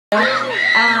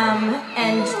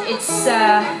And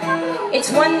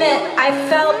it's one that I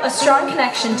felt a strong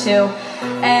connection to,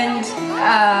 and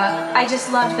I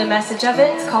just loved the message of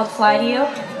it. It's called Fly to You.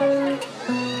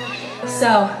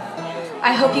 So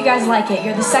I hope you guys like it.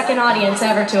 You're the second audience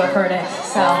ever to have heard it,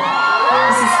 so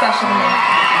this is special to me.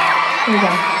 Here we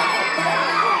go.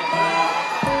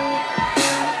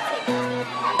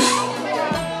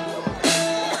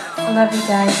 I love you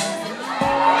guys.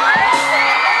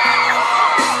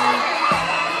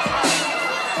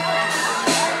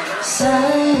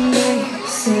 Sunday,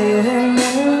 sitting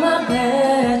in my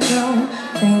bedroom,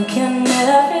 thinking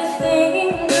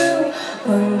everything new,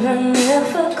 wondering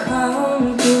if I'll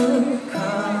come through.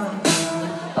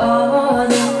 All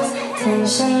this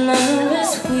tension and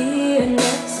this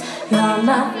weirdness, you're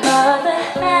my other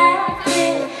half.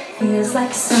 It feels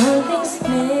like something's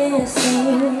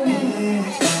missing.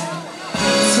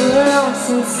 Too long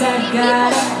since I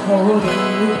got a hold of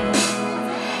you,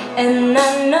 and I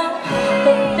know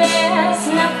that